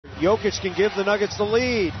Jokic can give the Nuggets the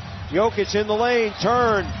lead. Jokic in the lane,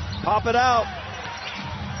 turn, pop it out.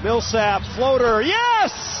 Millsap, floater,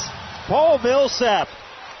 yes! Paul Millsap.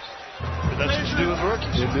 That's what you do with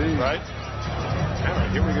rookies. Indeed. Right? All right,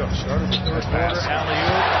 here we go. Start of the third quarter.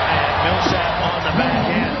 Alley-oop, and Millsap on the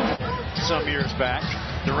backhand. Some years back,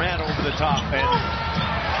 Durant over the top, and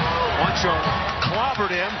Juancho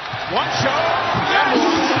clobbered him. Juancho,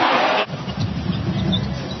 yes!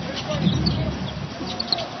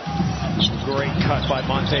 Great cut by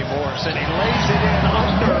Monte Morris, and he lays it in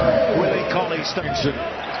under Willie Cauley-Stein.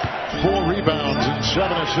 4 rebounds and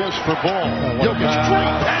 7 assists for Ball. Jokic,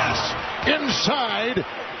 great pass inside.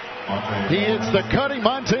 He hits the cutting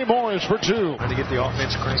Monte Morris for 2. Trying to get the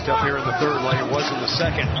offense cranked up here in the third like it was in the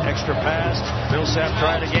second. Extra pass. Millsap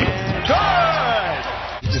tried again.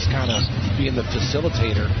 Good! Just kind of being the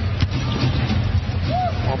facilitator.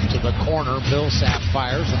 Up to the corner. Millsap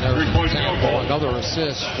fires, and there's an example. Another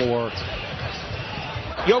assist for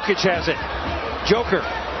Jokic has it. Joker,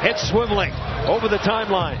 head swiveling over the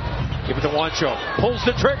timeline. Give it to Juancho. Pulls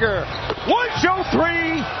the trigger. Juancho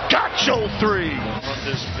 3. Gotcho 3. On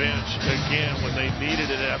this bench again when they needed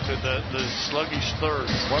it after the sluggish third.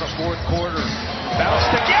 What a fourth quarter. Bounce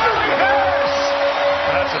to Gary Harris.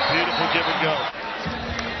 That's a beautiful give and go.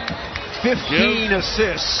 15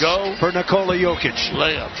 assists for Nikola Jokic.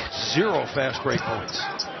 Layup. 0 fast break points.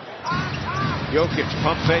 Jokic,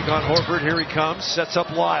 pump fake on Horford. Here he comes. Sets up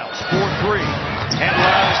Lyles. 4-3. And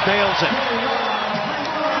Lyles nails it.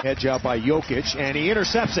 Hedge out by Jokic, and he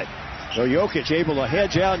intercepts it. So Jokic able to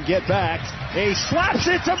hedge out and get back. He slaps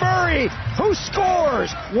it to Murray, who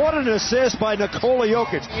scores. What an assist by Nikola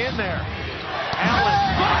Jokic. In there.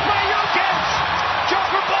 Allen. Blocked by Jokic.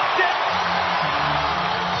 Joker blocked it.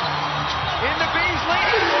 In the Beasley.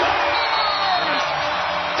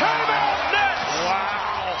 Timeout Nets.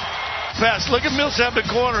 Wow. Pass. Look at Millsap in the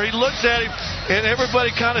corner. He looks at him, and everybody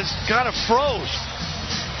kind of froze.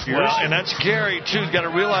 Well, and that's Gary, too. Got to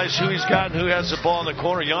realize who he's got and who has the ball in the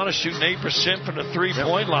corner. Giannis shooting 8% from the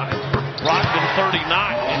three-point line. Brogdon 39,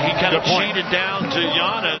 and he kind of cheated down to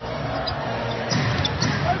Giannis.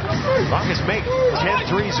 Rockets make 10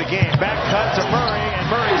 threes a game. Back cut to Murray, and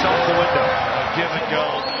Murray's off the window. Give and go.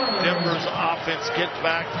 Denver's offense gets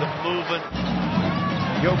back to moving.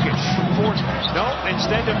 Jokic, fourth. No,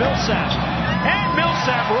 instead to Millsap. And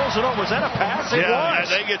Millsap rolls it over. Was that a pass? It was.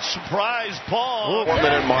 And they get surprised, Paul.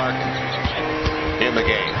 1-minute mark in the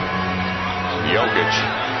game. Jokic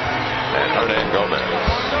and Hernan Gomez.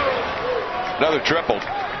 Another triple.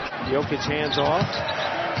 Jokic hands off.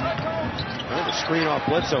 Well, the screen off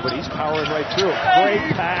Bledsoe, but he's powering right through.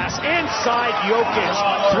 Great pass inside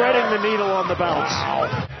Jokic, threading the needle on the bounce.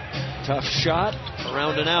 Wow. Tough shot,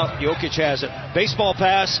 around and out. Jokic has it. Baseball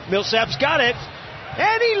pass. Millsap's got it.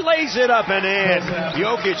 And he lays it up and in.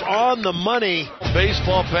 Jokic on the money.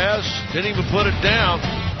 Baseball pass. Didn't even put it down.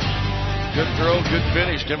 Good throw, good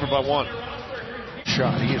finish. Denver by 1.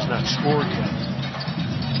 Shot. He has not scored yet.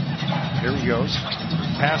 Here he goes.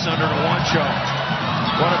 Pass under to Juancho.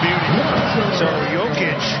 What a beauty. So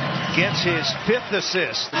Jokic gets his 5th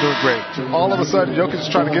assist. Doing great. All of a sudden, Jokic is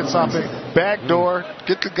trying to get something. Backdoor.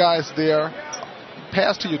 Get the guys there.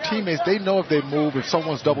 Pass to your teammates. They know if they move, if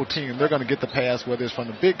someone's double teamed, they're going to get the pass, whether it's from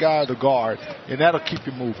the big guy or the guard, and that'll keep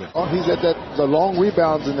you moving. He's at the long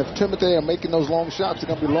rebounds, and if Timothy are making those long shots, it's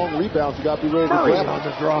going to be long rebounds. You got to be ready to grab on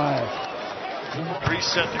the drive.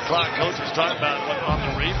 Reset the clock. Coach was talking about on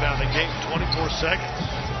the rebound. They gave 24 seconds.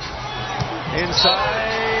 Inside.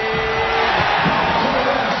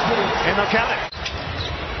 And they'll count it.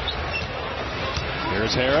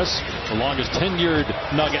 Here's Harris, the longest tenured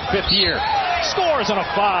Nugget, 5th year. Scores on a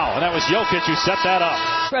foul, and that was Jokic who set that up.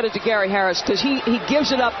 Credit to Gary Harris, because he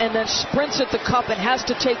gives it up and then sprints at the cup and has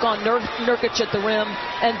to take on Nurkic at the rim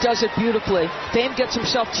and does it beautifully. Dame gets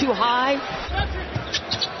himself too high.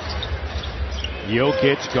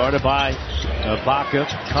 Jokic guarded by Ibaka,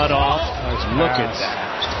 cut off. Look at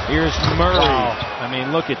that. Here's Murray. Wow. I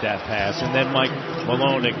mean, look at that pass. And then Mike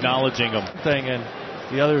Malone acknowledging him. And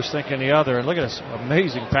the other's thinking the other. And look at this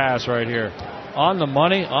amazing pass right here. On the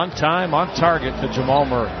money, on time, on target to Jamal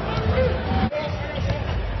Murray.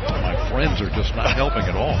 My friends are just not helping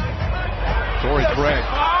at all. Torrey Craig.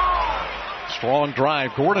 Strong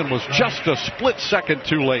drive. Gordon was just a split second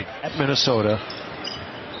too late. At Minnesota,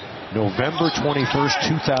 November 21st,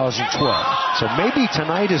 2012. So maybe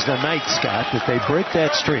tonight is the night, Scott, that they break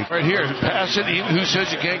that streak. Right here, pass it. Who says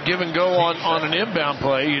you can't give and go on an inbound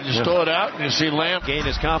play? You just throw it out and you see Lamb. Gain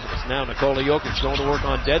his confidence. Now Nikola Jokic going to work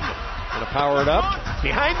on Dedmon. Going to power it up.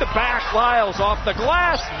 Behind the back, Lyles off the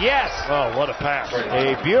glass. Yes. Oh, what a pass.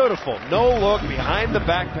 A beautiful no-look behind the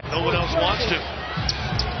back. No one else wants to.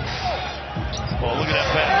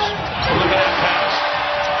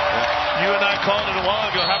 called it a while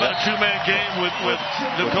ago. How about a two-man game with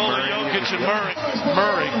Nikola Jokic and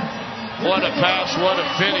Murray? What a pass, what a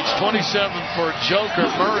finish. 27 for Joker.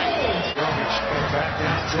 Murray. Jokic back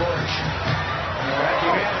down George. Back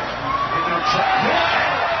in.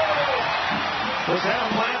 Was that a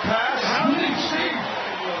planned pass? How did he see?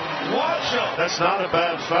 Watch him. That's not a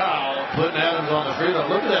bad foul. Putting Adams on the free throw.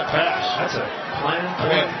 Look at that pass. That's a planned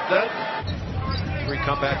play. 3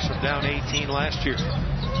 comebacks from down 18 last year.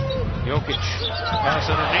 Jokic. Pass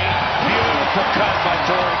underneath. Beautiful cut by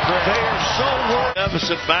Torrey Craig. They are so worried.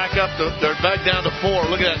 Deficit back up. They're back down to 4.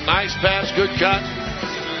 Look at that nice pass. Good cut.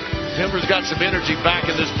 Denver's got some energy back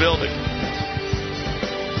in this building.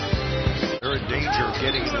 They're in danger of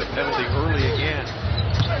getting the penalty early again.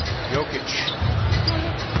 Jokic.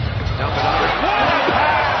 Dump it under. What a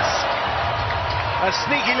pass! A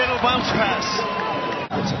sneaky little bounce pass.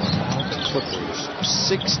 Clippers,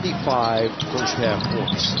 65 first half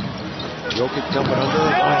points. Jokic dumping under,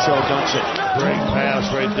 Juancho dunks it. Great pass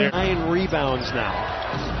right there. 9 rebounds now.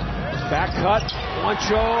 Back cut,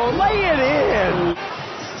 Juancho, lay it in.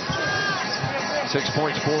 6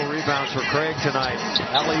 points, 4 rebounds for Craig tonight.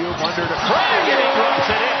 Alley-oop under to Craig, and he drops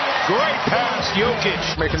it in. Great pass,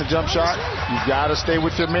 Jokic. Making a jump shot, you got to stay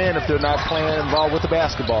with your man if they're not playing involved with the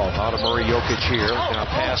basketball. Out of Murray, Jokic here. Now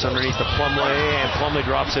pass underneath the Plumlee, and Plumlee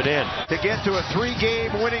drops it in. To get to a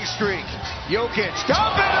 3-game winning streak, Jokic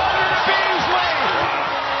dump it under to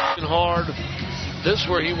Beasley. Hard. This is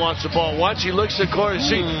where he wants the ball. Watch, he looks at corner.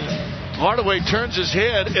 See, Hardaway turns his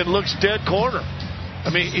head and looks dead corner. I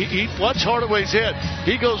mean, he watch Hardaway's head.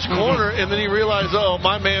 He goes corner, and then he realizes, oh,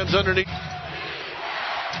 my man's underneath.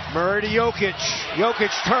 Murray to Jokic.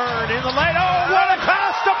 Jokic turn in the lane. Oh, what a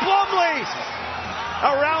pass to Plumlee!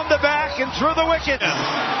 Around the back and through the wicket.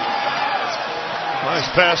 Nice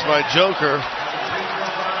pass by Joker.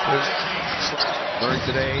 Murray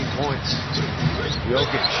today, 8 points.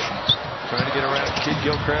 Jokic trying to get around Kid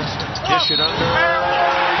Gilchrist. Dish it under.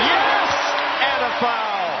 Yes! And a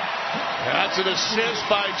foul. That's an assist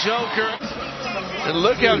by Joker. And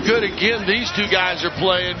look how good, again, these two guys are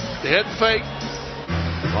playing. Head fake.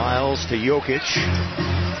 Miles to Jokic.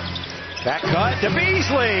 Back cut to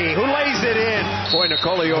Beasley, who lays it in. Boy,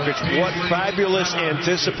 Nikola Jokic, what fabulous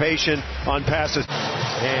anticipation on passes.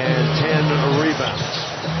 And 10 rebounds.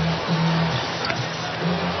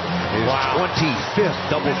 His 25th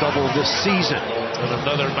double-double this season. And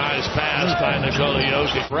another nice pass by Nikola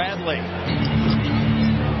Jokic. Bradley.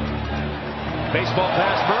 Baseball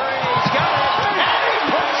pass, Murray, he's got it, and he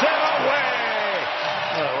puts it away!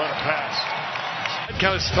 Oh, what a pass. It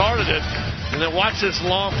kind of started it, and then watch this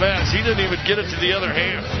long pass. He didn't even get it to the other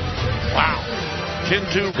hand. Wow.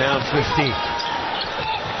 10-2. Down 15.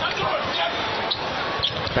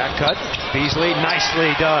 Back cut, Beasley,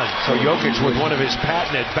 nicely done. So Jokic with one of his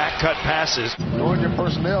patented back cut passes. Knowing your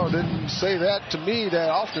personnel didn't say that to me that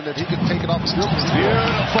often that he could take it off the dribble.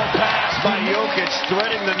 Beautiful pass by Jokic,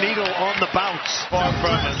 threading the needle on the bounce. Far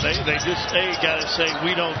from it. They just got to say,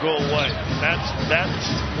 we don't go away. That's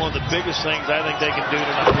one of the biggest things I think they can do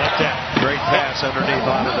tonight. Like that. Great pass underneath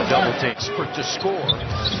onto the double team. To score.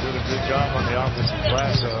 Did a good job on the offensive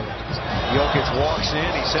glass. Jokic walks in,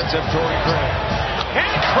 he sets up Torrey Craig.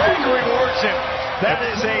 And Craig rewards him. That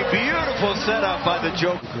is a beautiful setup by the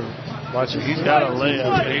Joker. Watch it. He's got a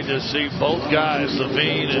layup. You just see both guys,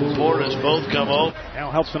 Levine and Portis, both come over. Now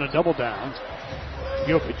helps in a double down.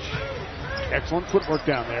 Jokic. Excellent footwork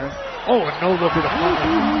down there. Oh, a no-looker to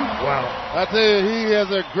Plumlee. Wow. I tell you, he has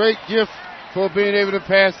a great gift for being able to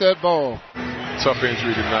pass that ball. Tough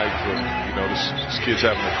injury tonight, but, this kid's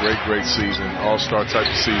having a great season, all-star type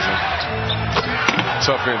of season.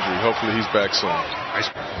 Tough injury. Hopefully he's back soon.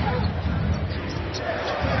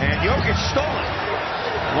 And Jokic stolen.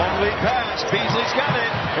 Long lead pass. Beasley's got it.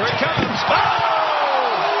 Here it comes.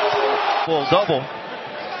 Oh! Full double.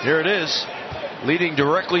 Here it is. Leading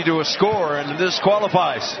directly to a score, and this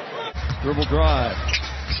qualifies. Dribble drive.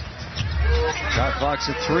 Shot clock's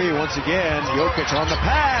at 3 once again. Jokic on the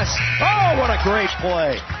pass. Oh, what a great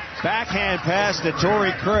play. Backhand pass to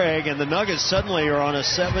Torrey Craig, and the Nuggets suddenly are on a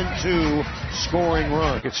 7-2 scoring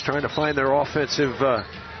run. It's trying to find their offensive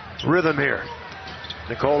rhythm here.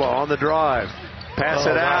 Nikola on the drive. Pass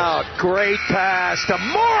it out. Great pass to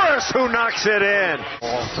Morris, who knocks it in.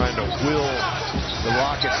 All trying to will the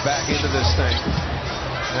Rockets back into this thing.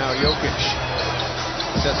 Now Jokic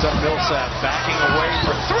sets up Millsap, backing away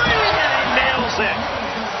for 3, and he nails it.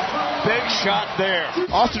 Big shot there.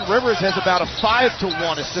 Austin Rivers has about a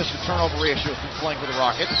 5-to-1 assist to turnover ratio since playing for the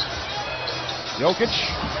Rockets. Jokic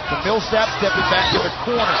to Millsap, stepping back to the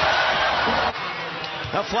corner.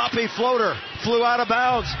 A floppy floater flew out of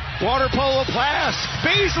bounds. Water polo pass.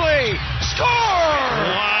 Beasley. Score!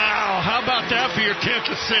 Wow. How about that for your 10th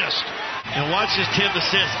assist? And watch his 10th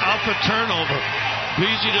assist off a turnover.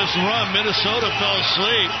 Beasley just run. Minnesota fell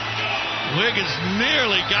asleep. Wiggins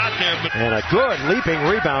nearly got there. But And a good leaping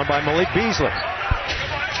rebound by Malik Beasley.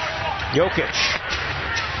 Jokic.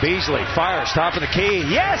 Beasley fires, top of the key.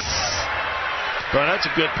 Yes! But that's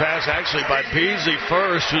a good pass actually by Beasley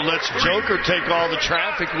first, who lets Joker take all the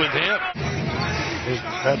traffic with him.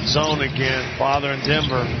 That zone again, bothering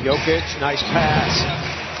Denver. Jokic, nice pass.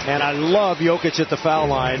 And I love Jokic at the foul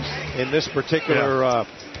line in this particular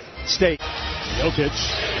state. Jokic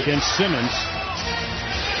against Simmons.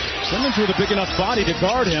 Simmons with a big enough body to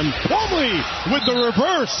guard him. Plumlee with the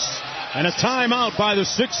reverse. And a timeout by the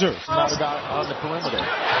Sixers. Not a guy on the perimeter.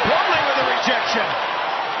 Plumlee with a rejection.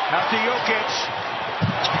 Out to Jokic.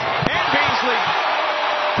 And Beasley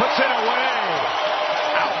puts it away.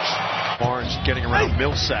 Ouch. Barnes getting around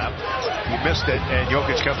Millsap. He missed it, and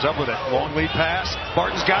Jokic comes up with it. Long lead pass.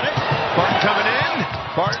 Barton's got it. Barton coming in.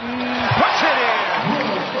 Barton puts it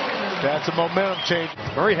in. That's a momentum change.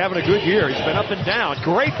 Murray having a good year. He's been up and down.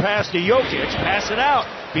 Great pass to Jokic. Pass it out.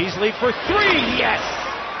 Beasley for three. Yes!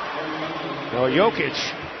 No, Jokic,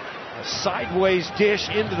 a sideways dish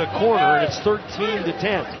into the corner, and it's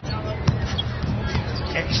 13-10.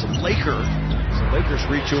 Ex-Laker. The Lakers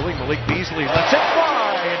retooling. Malik Beasley lets it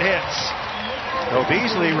fly and hits. So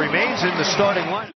Beasley remains in the starting line.